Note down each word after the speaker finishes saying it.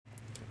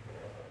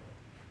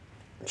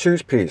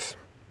Choose peace.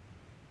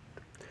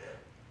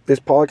 This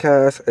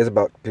podcast is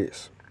about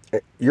peace.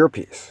 Your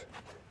peace.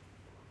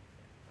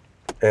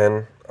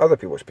 And other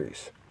people's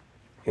peace.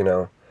 You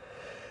know,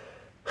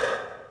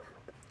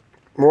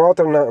 more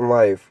often than not in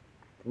life,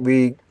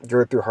 we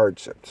go through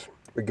hardships.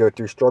 We go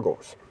through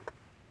struggles.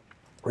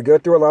 We go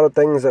through a lot of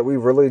things that we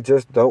really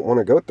just don't want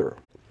to go through.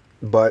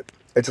 But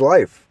it's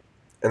life.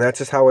 And that's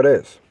just how it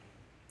is.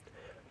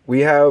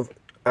 We have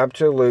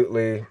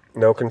absolutely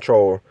no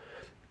control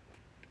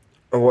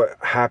of what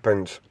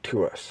happens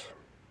to us,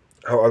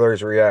 how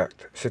others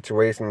react,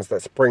 situations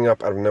that spring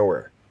up out of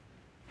nowhere.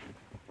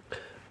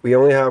 We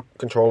only have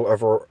control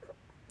over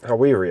how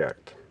we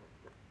react,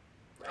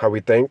 how we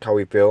think, how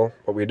we feel,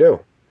 what we do.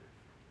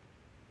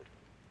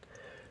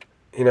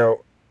 You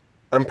know,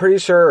 I'm pretty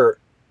sure,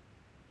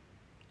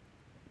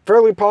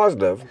 fairly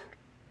positive,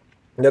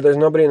 that there's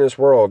nobody in this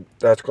world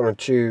that's going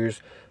to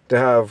choose to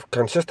have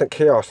consistent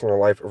chaos in their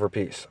life over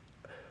peace.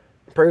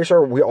 I'm pretty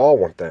sure we all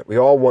want that. We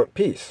all want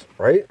peace,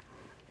 right?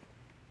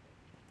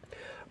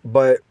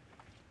 But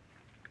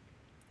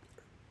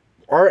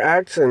our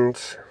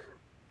actions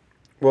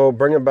will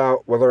bring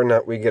about whether or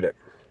not we get it.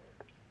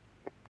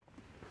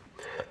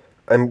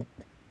 And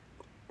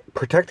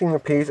protecting your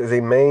peace is a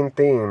main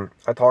theme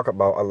I talk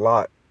about a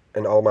lot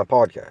in all my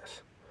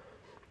podcasts.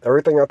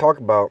 Everything I talk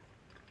about,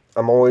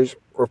 I'm always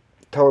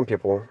telling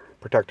people,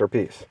 protect their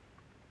peace.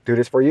 Do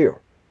this for you.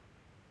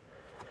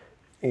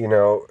 You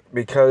know,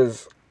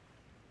 because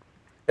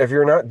if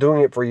you're not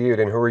doing it for you,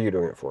 then who are you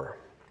doing it for?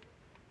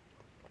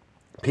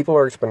 People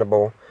are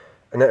expendable,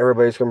 and not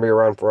everybody's going to be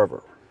around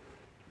forever.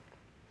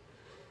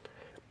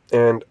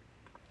 And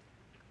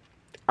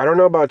I don't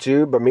know about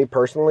you, but me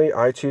personally,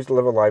 I choose to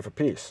live a life of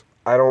peace.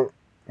 I don't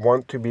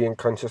want to be in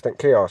consistent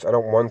chaos. I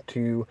don't want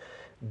to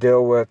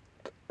deal with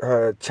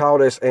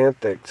childish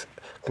antics,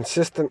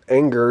 consistent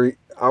anger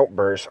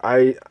outbursts.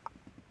 I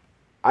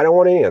don't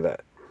want any of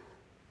that.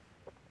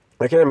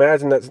 I can't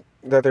imagine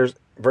that there's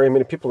very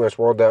many people in this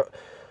world that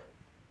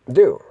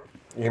do.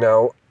 You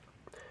know,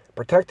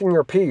 protecting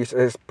your peace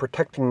is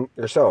protecting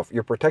yourself.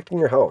 You're protecting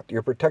your health.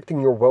 You're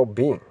protecting your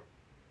well-being.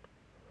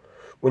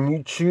 When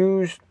you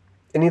choose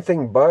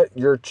anything but,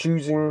 you're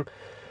choosing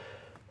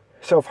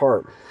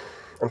self-harm,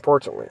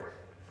 unfortunately.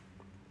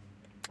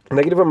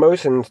 Negative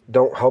emotions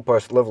don't help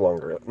us live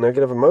longer.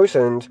 Negative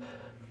emotions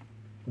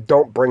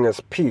don't bring us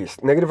peace.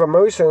 Negative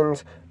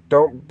emotions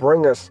don't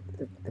bring us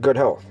good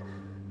health.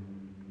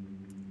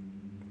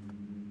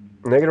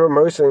 Negative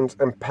emotions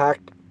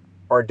impact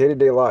our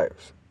day-to-day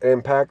lives. It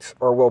impacts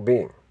our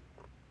well-being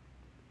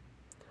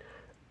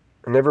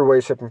in every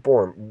way, shape, and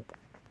form.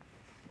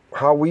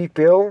 How we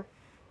feel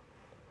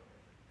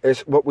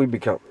is what we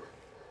become.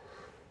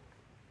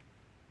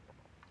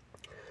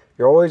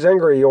 You're always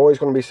angry, you're always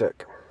going to be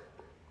sick.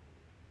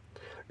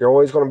 You're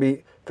always going to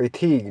be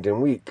fatigued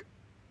and weak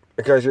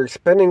because you're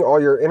expending all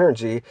your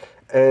energy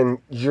and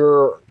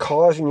you're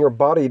causing your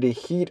body to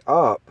heat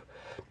up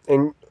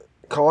and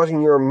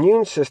causing your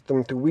immune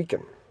system to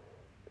weaken.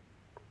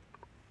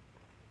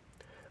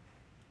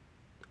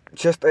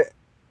 Just a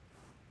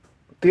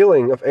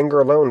feeling of anger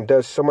alone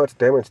does so much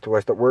damage to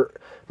us that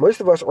most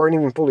of us aren't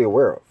even fully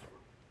aware of.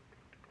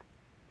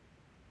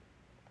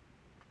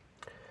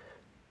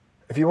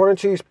 If you want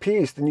to choose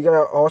peace, then you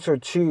gotta also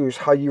choose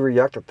how you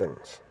react to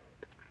things.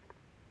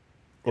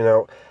 You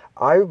know,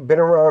 I've been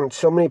around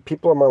so many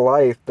people in my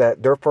life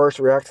that their first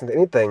reaction to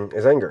anything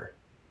is anger.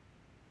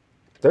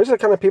 Those are the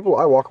kind of people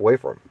I walk away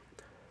from.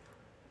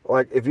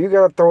 Like, if you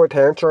gotta throw a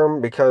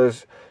tantrum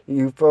because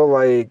you feel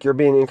like you're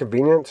being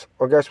inconvenienced,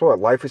 well, guess what?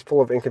 Life is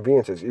full of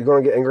inconveniences. You're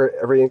gonna get angry at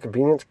every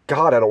inconvenience?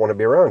 God, I don't want to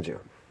be around you.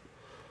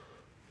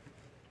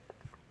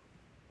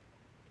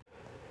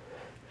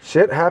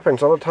 Shit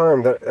happens all the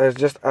time that is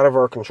just out of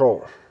our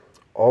control.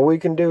 All we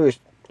can do is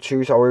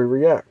choose how we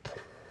react.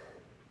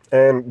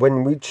 And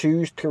when we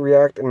choose to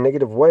react in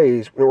negative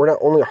ways, we're not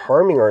only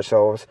harming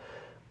ourselves,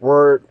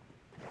 we're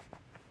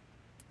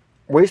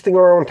wasting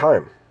our own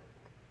time.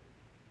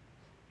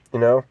 You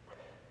know?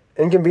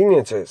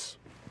 Inconveniences.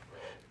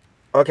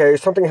 Okay,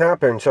 something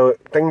happened, so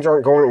things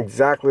aren't going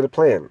exactly to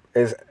plan.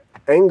 Is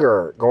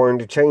anger going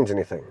to change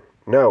anything?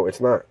 No, it's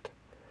not.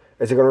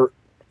 Is it going to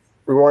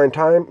rewind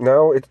time?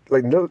 No, it's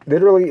like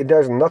literally it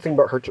does nothing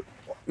but hurt.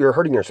 You're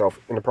hurting yourself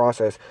in the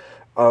process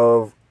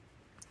of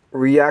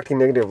reacting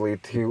negatively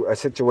to a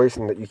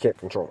situation that you can't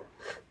control.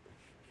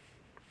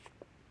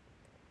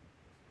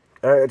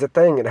 It's a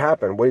thing. It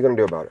happened. What are you going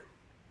to do about it?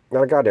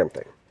 Not a goddamn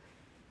thing.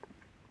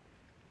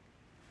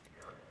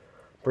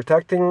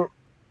 Protecting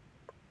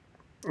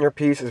your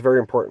peace is very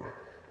important.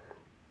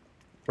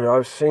 You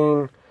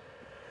know,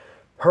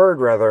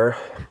 heard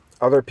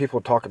other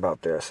people talk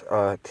about this.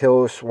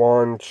 Till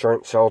Swan,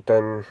 Trent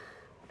Shelton,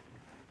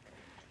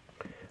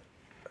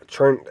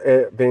 Trent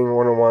being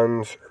one of the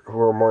ones who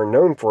are more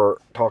known for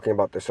talking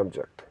about this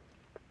subject.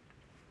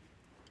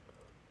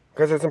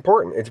 Because it's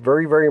important. It's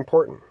very, very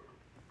important.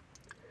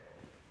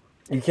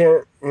 You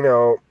can't,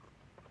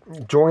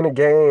 join a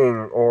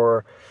gang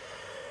or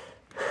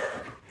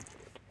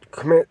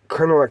commit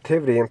criminal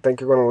activity and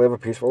think you're going to live a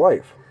peaceful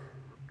life.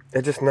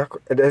 It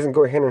doesn't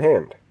go hand in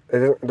hand.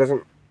 It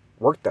doesn't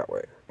work that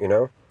way, you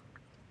know?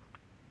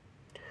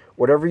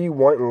 Whatever you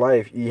want in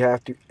life, you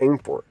have to aim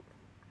for it.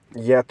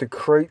 You have to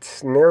create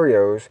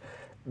scenarios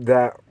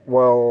that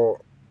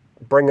will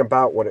bring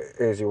about what it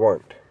is you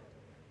want.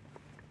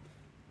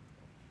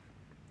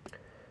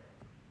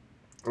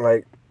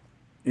 Like,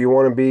 you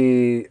want to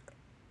be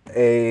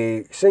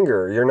a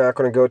singer, you're not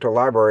going to go to a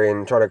library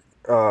and try to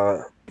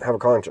have a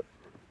concert.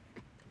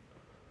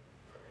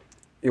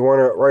 You want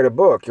to write a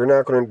book, you're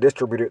not going to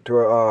distribute it to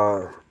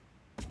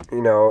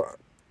you know,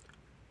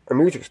 a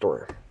music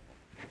store.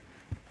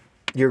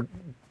 You're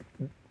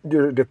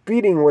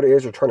defeating what it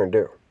is you're trying to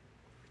do.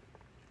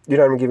 You're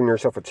not even giving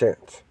yourself a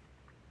chance.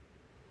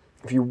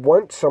 If you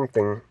want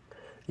something,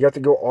 you have to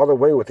go all the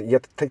way with it. You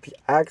have to take the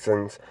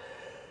actions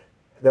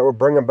that will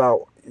bring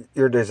about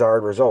your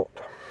desired result.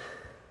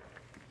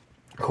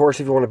 Of course,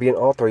 if you want to be an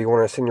author, you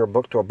want to send your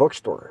book to a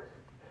bookstore.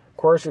 Of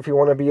course, if you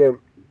want to be a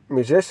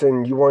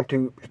musician, you want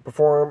to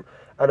perform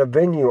at a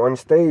venue on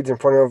stage in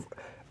front of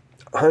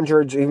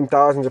hundreds, even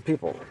thousands of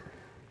people.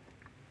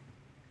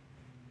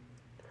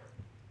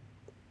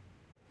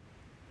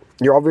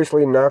 You're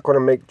obviously not going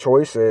to make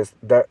choices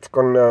that's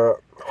going to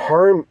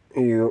harm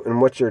you in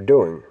what you're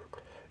doing.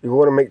 You're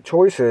going to make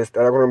choices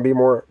that are going to be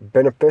more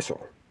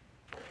beneficial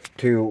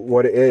to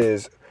what it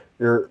is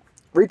you're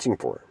reaching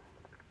for.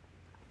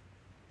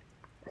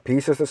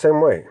 Peace is the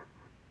same way.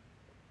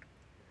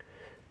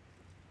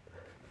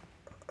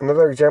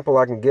 Another example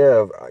I can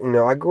give,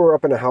 I grew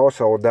up in a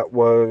household that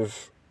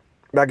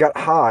got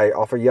high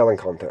off of yelling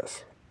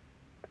contests.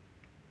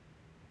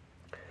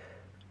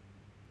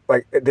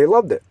 Like, they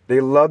loved it.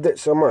 They loved it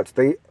so much.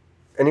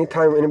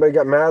 Anytime anybody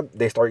got mad,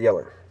 they start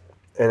yelling.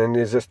 And then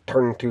it just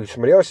turned to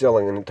somebody else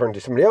yelling, and it turned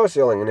to somebody else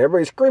yelling, and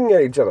everybody screaming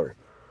at each other.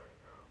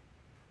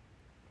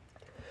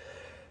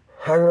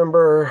 I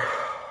remember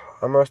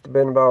I must have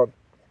been about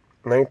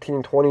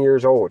 19, 20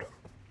 years old,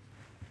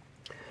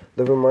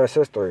 living with my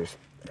sisters.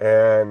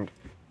 And,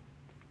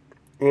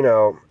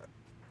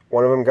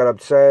 one of them got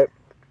upset.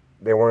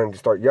 They wanted to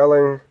start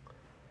yelling.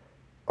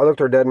 I looked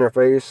her dead in her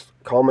face,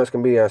 calm as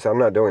can be, and I said, I'm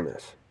not doing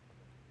this.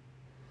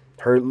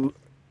 Her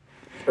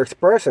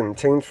expression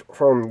changed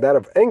from that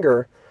of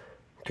anger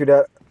to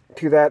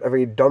that of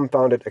a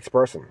dumbfounded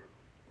expression.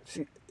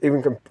 She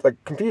even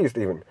confused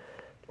even.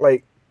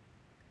 Like,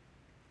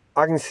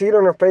 I can see it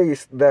on her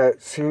face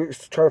that she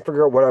was trying to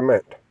figure out what I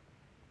meant.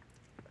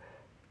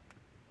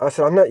 I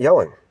said, I'm not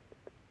yelling.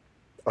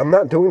 I'm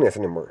not doing this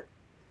anymore.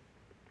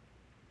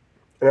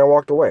 And I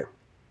walked away.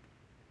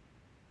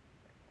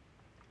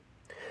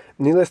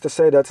 Needless to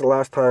say, that's the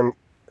last time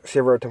she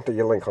ever attempted a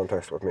yelling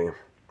contest with me.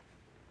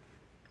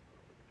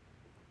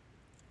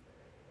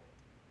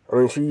 I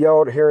mean, she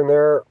yelled here and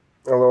there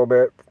a little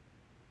bit,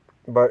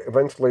 but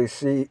eventually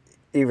she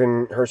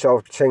even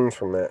herself changed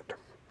from that.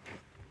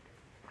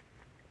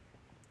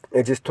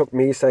 It just took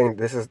me saying,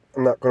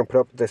 I'm not going to put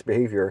up with this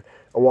behavior,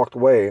 and walked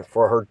away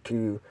for her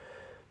to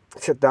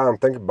sit down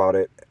and think about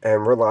it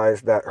and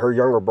realize that her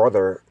younger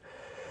brother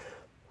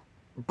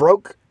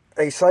broke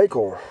a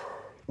cycle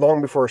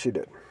long before she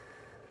did.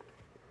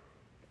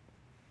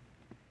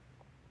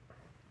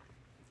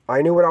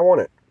 I knew what I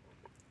wanted.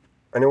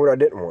 I knew what I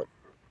didn't want.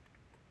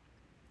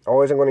 I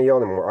wasn't going to yell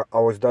anymore. I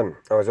was done.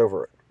 I was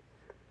over it.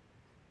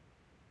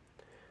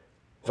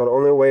 So the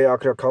only way I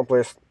could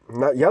accomplish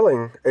not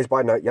yelling is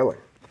by not yelling.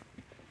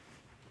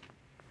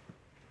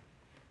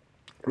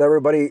 Not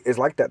everybody is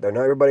like that, though.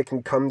 Not everybody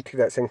can come to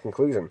that same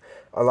conclusion.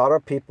 A lot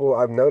of people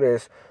I've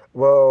noticed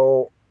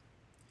will,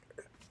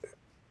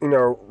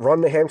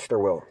 run the hamster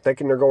wheel,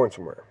 thinking they're going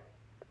somewhere.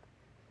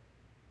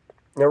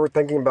 Never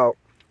thinking about,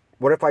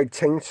 what if I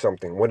change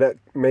something? Would it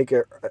make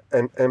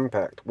an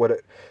impact? Would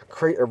it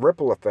create a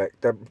ripple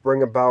effect that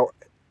bring about,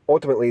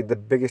 ultimately, the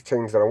biggest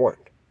change that I want?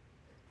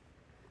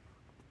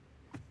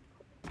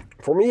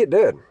 For me, it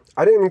did.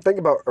 I didn't even think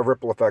about a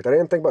ripple effect. I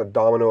didn't think about a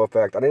domino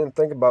effect. I didn't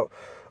think about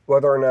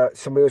whether or not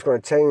somebody was going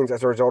to change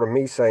as a result of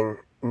me saying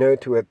no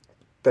to a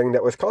thing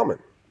that was common.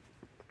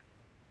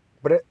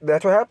 But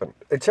that's what happened.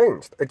 It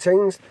changed. It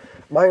changed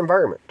my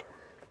environment.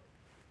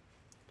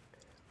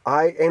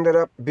 I ended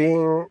up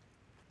being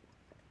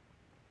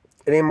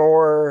in a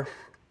more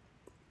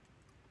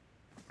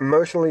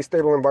emotionally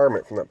stable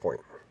environment from that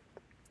point.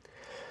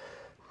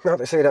 Not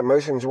to say that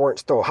emotions weren't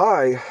still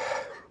high,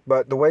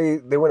 but the way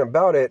they went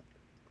about it,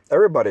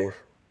 everybody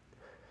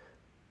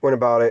went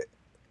about it,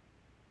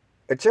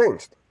 it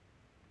changed.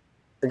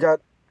 It got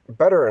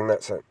better in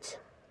that sense.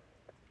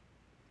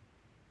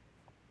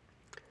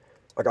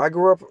 Like, I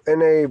grew up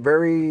in a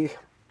very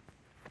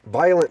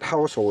violent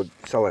household,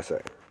 shall I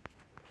say.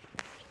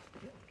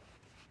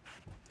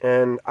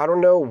 And I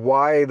don't know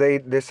why they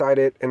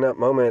decided in that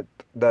moment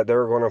that they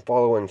were going to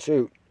follow and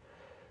shoot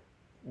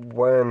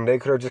when they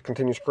could have just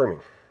continued screaming.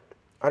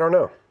 I don't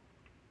know.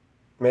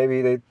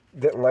 Maybe they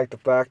didn't like the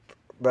fact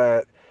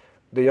that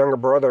the younger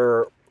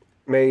brother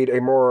made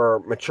a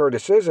more mature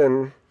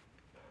decision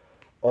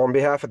on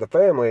behalf of the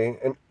family,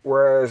 and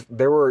whereas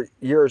they were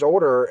years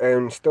older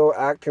and still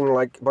acting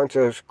like a bunch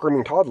of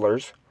screaming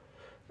toddlers,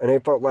 and they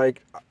felt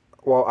like,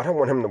 well, I don't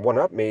want him to one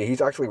up me.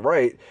 He's actually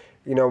right.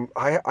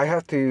 I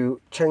have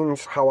to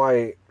change how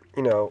I,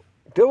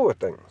 deal with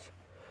things.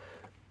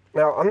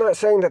 Now, I'm not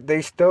saying that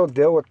they still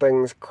deal with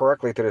things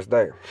correctly to this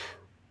day.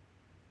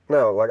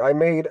 No, like I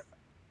made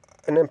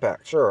an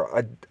impact, sure.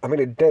 I made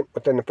a dent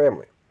within the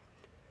family.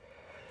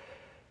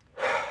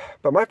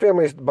 But my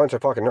family is a bunch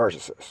of fucking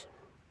narcissists.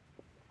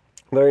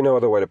 There ain't no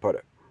other way to put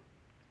it.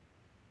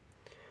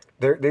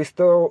 They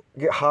still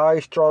get high,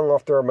 strung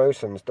off their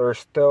emotions. They're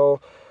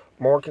still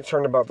more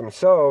concerned about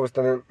themselves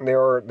than they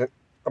are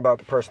about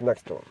the person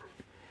next to them.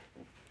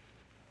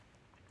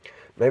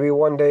 Maybe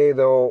one day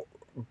they'll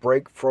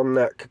break from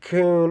that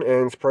cocoon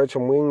and spread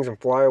some wings and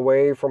fly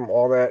away from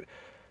all that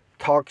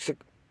toxic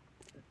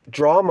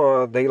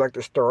drama they like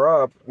to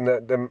stir up,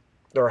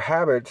 their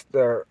habits,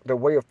 their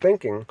way of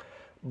thinking.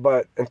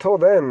 But until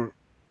then,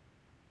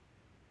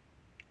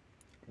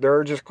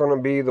 they're just going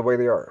to be the way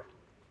they are.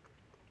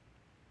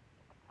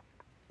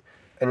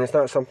 And it's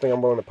not something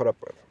I'm willing to put up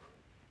with.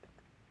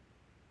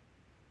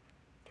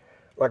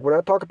 Like when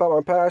I talk about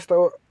my past,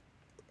 though,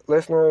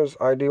 listeners,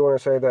 I do want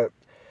to say that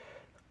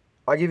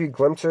I give you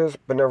glimpses,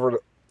 but never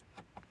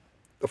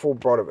the full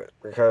brunt of it.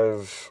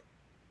 Because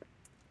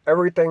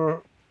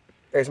everything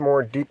is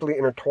more deeply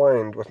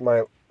intertwined with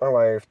my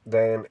life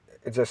than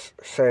it's just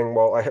saying,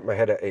 well, I hit my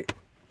head at 8.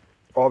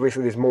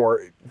 Obviously, there's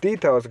more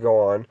details to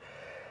go on,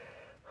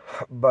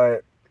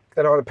 but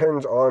it all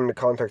depends on the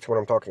context of what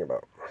I'm talking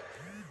about.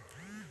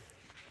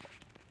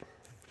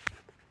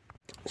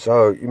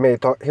 So you may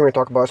hear me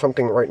talk about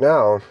something right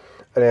now,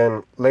 and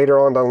then later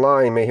on down the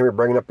line, you may hear me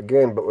bring it up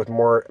again, but with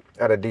more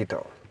added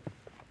detail.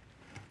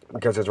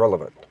 Because it's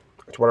relevant.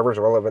 It's whatever is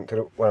relevant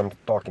to what I'm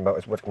talking about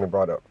is what's going to be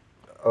brought up.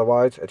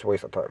 Otherwise, it's a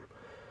waste of time.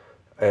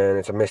 And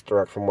it's a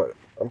misdirect from what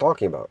I'm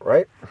talking about,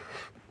 right?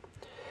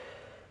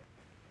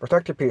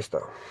 Protect your peace,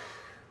 though.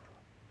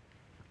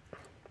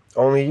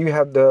 Only you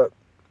have the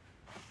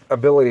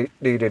ability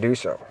to do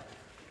so.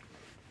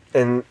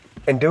 And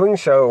in doing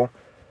so,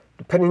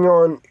 depending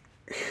on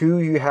who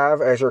you have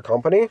as your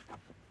company,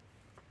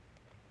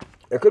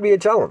 it could be a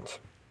challenge.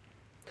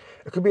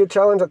 It could be a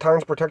challenge at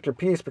times to protect your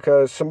peace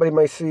because somebody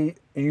may see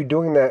you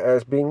doing that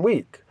as being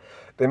weak.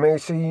 They may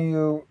see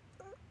you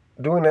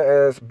doing it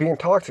as being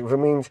toxic. If it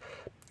means,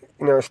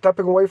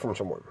 stepping away from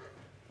someone.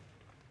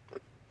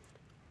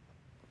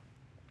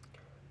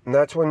 And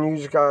that's when you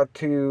just got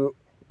to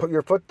put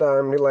your foot down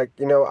and be like,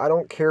 I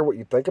don't care what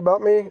you think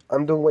about me.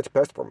 I'm doing what's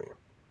best for me.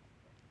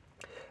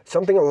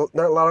 Something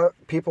not a lot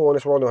of people in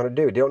this world know how to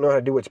do. They don't know how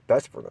to do what's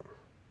best for them.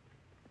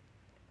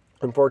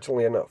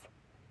 Unfortunately enough.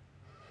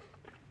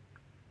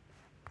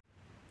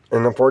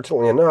 And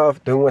unfortunately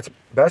enough, doing what's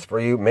best for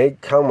you may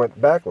come with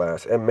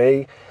backlash. It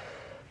may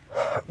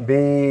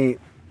be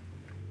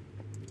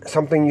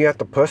something you have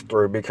to push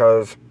through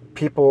because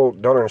people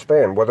don't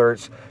understand. Whether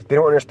it's they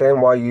don't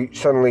understand why you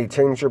suddenly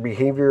change your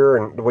behavior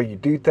and the way you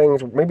do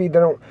things. Maybe they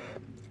don't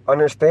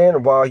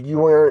understand why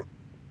you aren't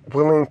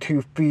willing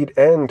to feed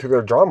into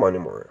their drama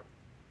anymore.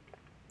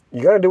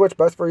 You got to do what's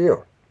best for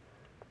you.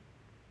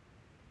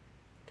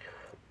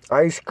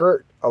 I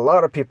skirt a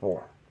lot of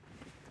people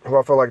who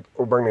I feel like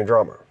will bring me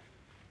drama.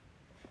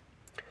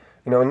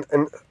 And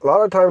a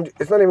lot of times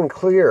it's not even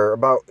clear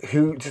about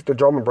who's just the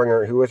drama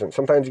bringer and who isn't.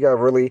 Sometimes you got to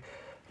really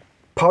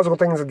puzzle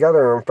things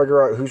together and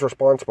figure out who's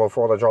responsible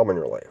for all the drama in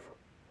your life.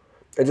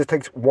 It just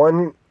takes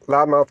one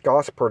loudmouth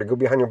gossiper to go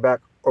behind your back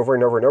over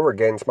and over and over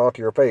again, smile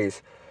to your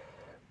face,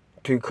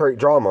 to create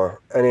drama.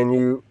 And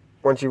then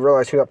once you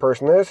realize who that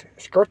person is,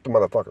 skirt the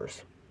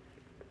motherfuckers.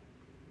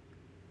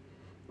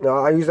 Now,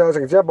 I use that as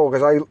an example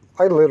because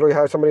I literally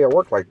have somebody at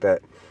work like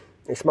that.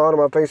 They smile to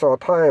my face all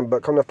the time,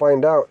 but come to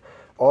find out,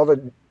 all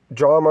the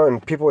drama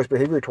and people's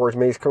behavior towards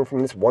me is coming from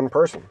this one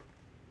person.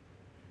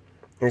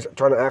 He's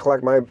trying to act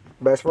like my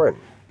best friend.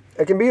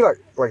 It can be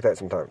like that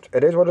sometimes.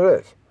 It is what it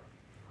is.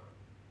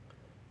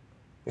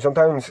 And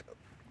sometimes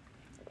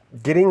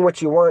getting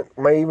what you want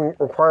may even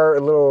require a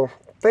little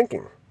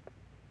thinking.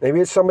 Maybe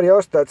it's somebody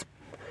else that's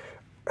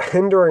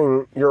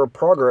hindering your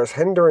progress,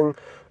 hindering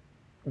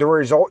the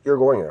result you're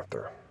going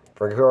after.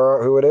 Figure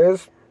out who it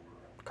is,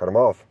 cut them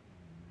off.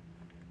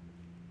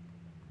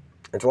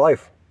 It's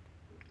life.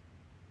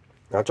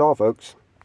 That's all, folks.